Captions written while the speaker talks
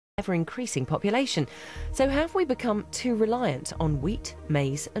ever-increasing population. So have we become too reliant on wheat,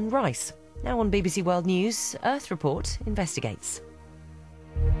 maize and rice? Now on BBC World News, Earth Report investigates.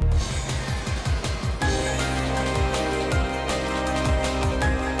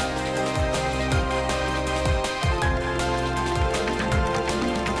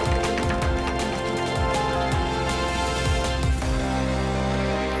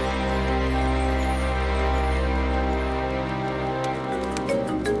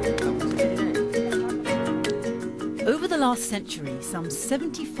 Over the last century, some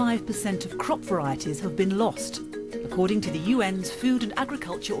 75% of crop varieties have been lost, according to the UN's Food and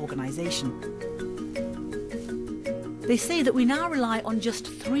Agriculture Organization. They say that we now rely on just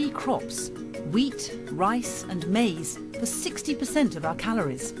 3 crops, wheat, rice and maize, for 60% of our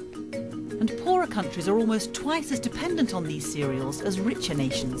calories. And poorer countries are almost twice as dependent on these cereals as richer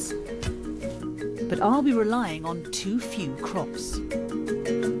nations. But are we relying on too few crops?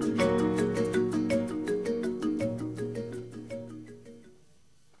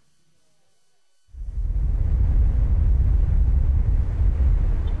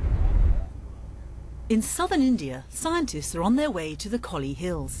 In southern India, scientists are on their way to the Kolli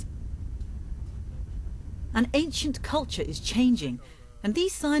Hills. An ancient culture is changing, and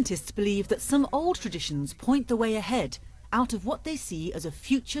these scientists believe that some old traditions point the way ahead out of what they see as a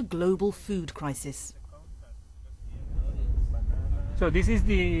future global food crisis. So this is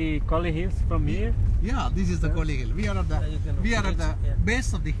the Kolli Hills from here? Yeah, this is the Kolli Hill. We are at the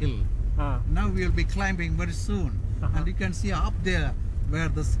base of the hill. Now we will be climbing very soon, and you can see up there where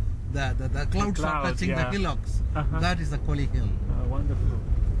the clouds are touching the hillocks. That is the Kolli Hill. Wonderful.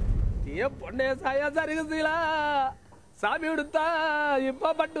 The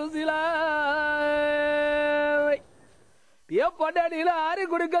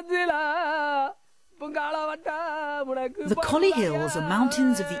Kolli Hills are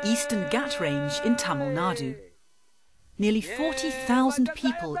mountains of the Eastern Ghat Range in Tamil Nadu. Nearly 40,000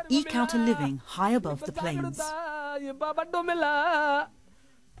 people eke out a living high above the plains.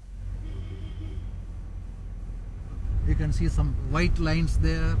 You can see some white lines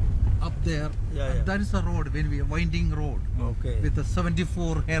there, up there. That is a road, when we are winding road. With the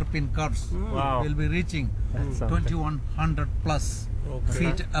 74 hairpin curves. Wow. We'll be reaching 2100 plus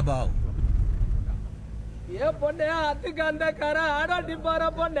feet above. Until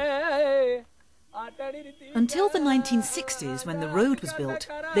the 1960s, when the road was built,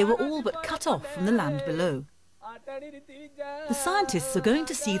 they were all but cut off from the land below. The scientists are going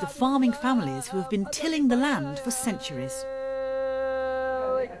to see the farming families who have been tilling the land for centuries.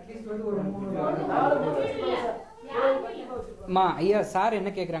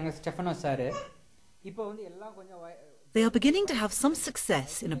 They are beginning to have some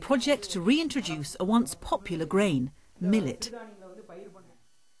success in a project to reintroduce a once popular grain, millet.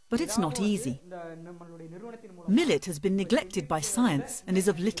 But it's not easy. Millet has been neglected by science and is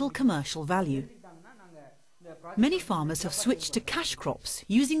of little commercial value. Many farmers have switched to cash crops,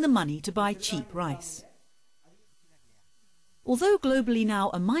 using the money to buy cheap rice. Although globally now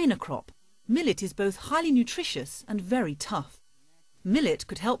a minor crop, millet is both highly nutritious and very tough. Millet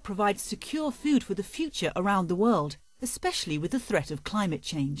could help provide secure food for the future around the world, especially with the threat of climate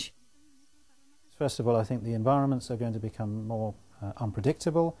change. First of all, I think the environments are going to become more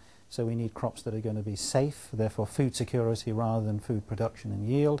unpredictable, so we need crops that are going to be safe, therefore food security rather than food production and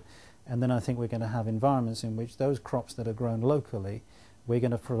yield. And then I think we're going to have environments in which those crops that are grown locally, we're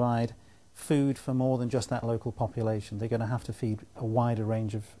going to provide food for more than just that local population. They're going to have to feed a wider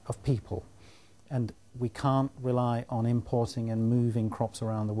range of people. And we can't rely on importing and moving crops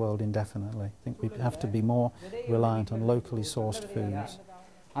around the world indefinitely. I think we have to be more reliant on locally sourced foods.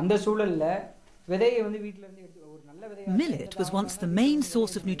 Millet was once the main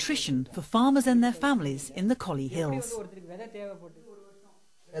source of nutrition for farmers and their families in the Kolli Hills.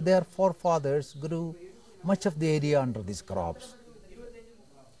 Their forefathers grew much of the area under these crops.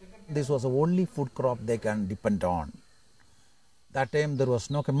 This was the only food crop they can depend on. That time there was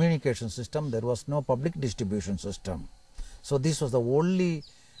no communication system, there was no public distribution system. So this was the only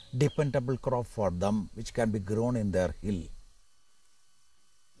dependable crop for them which can be grown in their hill.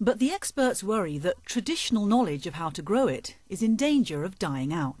 But the experts worry that traditional knowledge of how to grow it is in danger of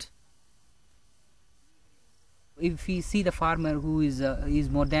dying out. If we see the farmer who is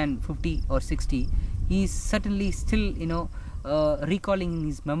more than 50 or 60, he is certainly still, recalling in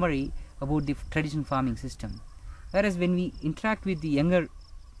his memory about the traditional farming system. Whereas when we interact with the younger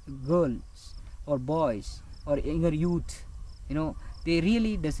girls or boys or younger youth, they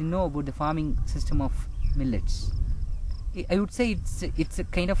really doesn't know about the farming system of millets. I would say it's a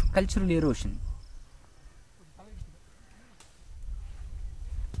kind of cultural erosion.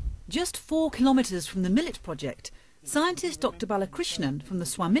 Just 4 kilometres from the Millet project, scientist Dr. Balakrishnan from the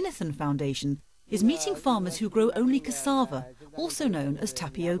Swaminathan Foundation is meeting farmers who grow only cassava, also known as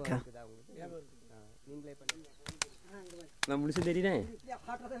tapioca.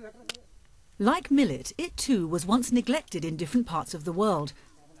 Like millet, it too was once neglected in different parts of the world.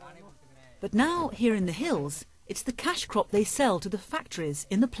 But now, here in the hills, it's the cash crop they sell to the factories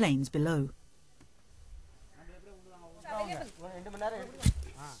in the plains below.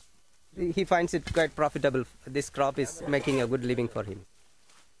 He finds it quite profitable. This crop is making a good living for him.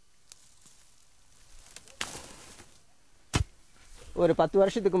 ஒரு 10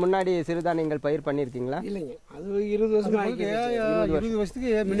 வருஷத்துக்கு முன்னாடி சிறுதானியங்கள் பயிர் பண்ணிருக்கீங்களா? இல்லங்க. அது 20 வருஷமா ஆயிடுச்சு. 20 வருஷத்துக்கு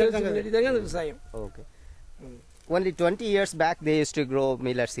மில்லட் தாங்க விவசாயம். Okay. Only 20 years back they used to grow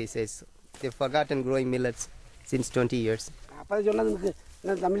millets, he says. They've forgotten growing millets since 20 years. அப்ப சொன்னது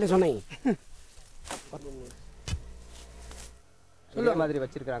நான் தமிழ்ல சொன்னேன். சொல்ல மாதிரி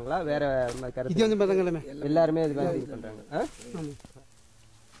வச்சிருக்காங்களா வேற கருத்து? இது வந்து பாத்தீங்களா எல்லாரும் இது மாதிரி பண்றாங்க.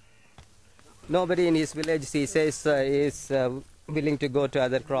 Nobody in his village, he says, is willing to go to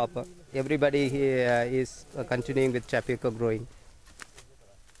other crop. Everybody is continuing with tapioca growing.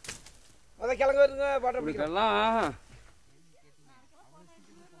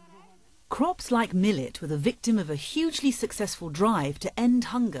 Crops like millet were the victim of a hugely successful drive to end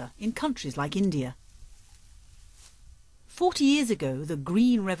hunger in countries like India. 40 years ago, the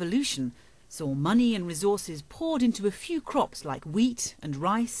Green Revolution saw money and resources poured into a few crops like wheat and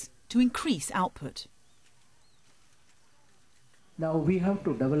rice to increase output. Now we have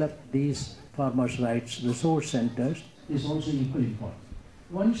to develop these farmers' rights resource centers is also equally important.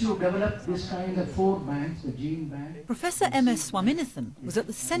 Once you develop this kind of 4 banks, the gene bank... Professor M.S. Swaminathan was at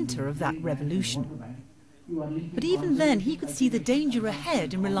the centre of that revolution. But even then he could see the danger ahead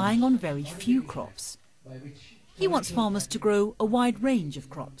in relying on very few crops. He wants farmers to grow a wide range of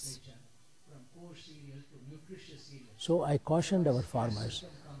crops. So I cautioned our farmers,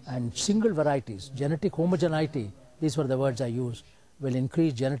 and single varieties, genetic homogeneity, these were the words I used, will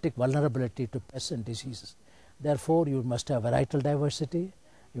increase genetic vulnerability to pests and diseases. Therefore, you must have varietal diversity,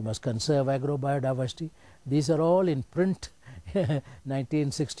 you must conserve agrobiodiversity. These are all in print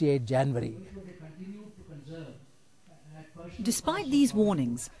 1968 January. Despite these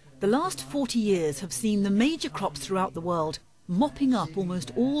warnings, the last 40 years have seen the major crops throughout the world mopping up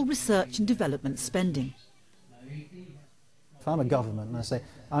almost all research and development spending. If I'm a government and I say,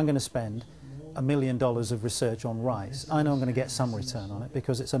 I'm going to spend $1 million of research on rice, I know I'm going to get some return on it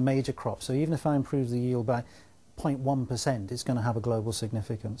because it's a major crop. So even if I improve the yield by 0.1%, it's going to have a global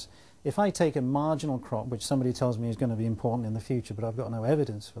significance. If I take a marginal crop, which somebody tells me is going to be important in the future, but I've got no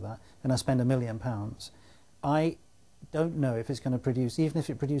evidence for that, and I spend £1 million, I don't know if it's going to produce, even if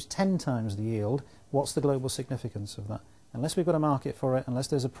it produced 10 times the yield, what's the global significance of that? Unless we've got a market for it, unless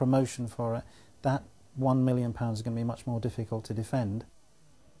there's a promotion for it, that £1 million is going to be much more difficult to defend.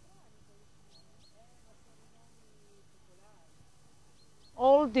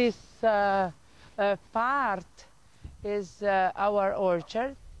 All this part is our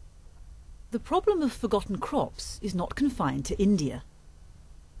orchard. The problem of forgotten crops is not confined to India.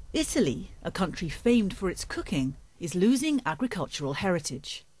 Italy, a country famed for its cooking, is losing agricultural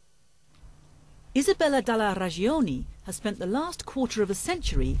heritage. Isabella Dalla Ragione has spent the last quarter of a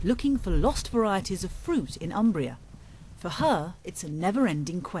century looking for lost varieties of fruit in Umbria. For her, it's a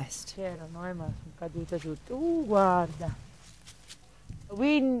never-ending quest.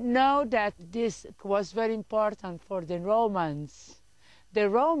 We know that this was very important for the Romans. The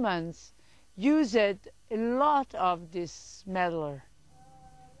Romans used a lot of this medlar.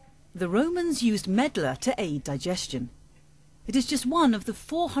 The Romans used medlar to aid digestion. It is just one of the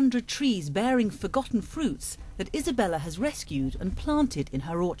 400 trees bearing forgotten fruits that Isabella has rescued and planted in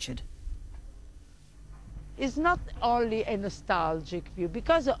her orchard. It's not only a nostalgic view,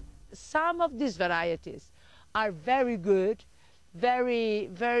 because some of these varieties are very good, very,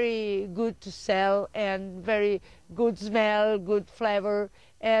 very good to sell, and very good smell, good flavor,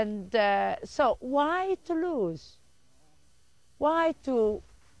 and so why to lose? Why to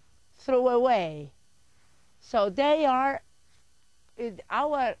throw away? So they are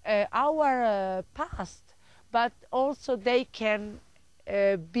our past, but also they can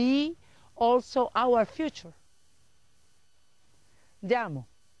be also our future. Diamo.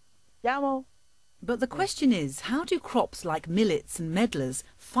 But the question is, how do crops like millets and medlars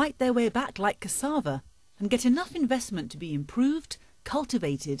fight their way back like cassava and get enough investment to be improved,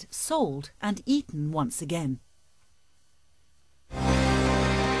 cultivated, sold and eaten once again?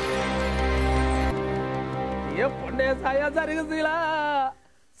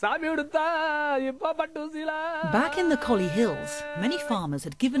 Back in the Kolli Hills, many farmers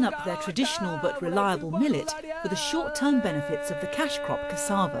had given up their traditional but reliable millet for the short-term benefits of the cash crop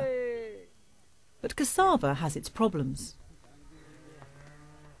cassava. But cassava has its problems.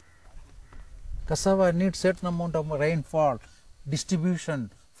 Cassava needs certain amount of rainfall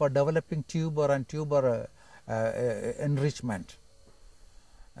distribution for developing tuber and tuber enrichment.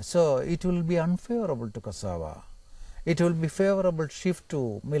 So it will be unfavorable to cassava. It will be favorable shift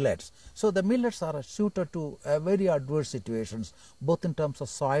to millets. So the millets are suited to very adverse situations, both in terms of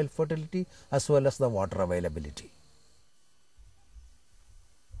soil fertility as well as the water availability.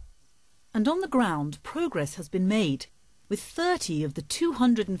 And on the ground, progress has been made, with 30 of the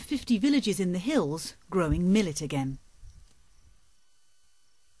 250 villages in the hills growing millet again.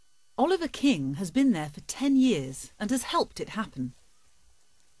 Oliver King has been there for 10 years and has helped it happen.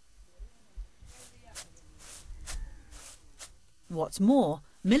 What's more,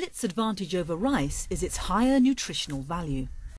 millet's advantage over rice is its higher nutritional value.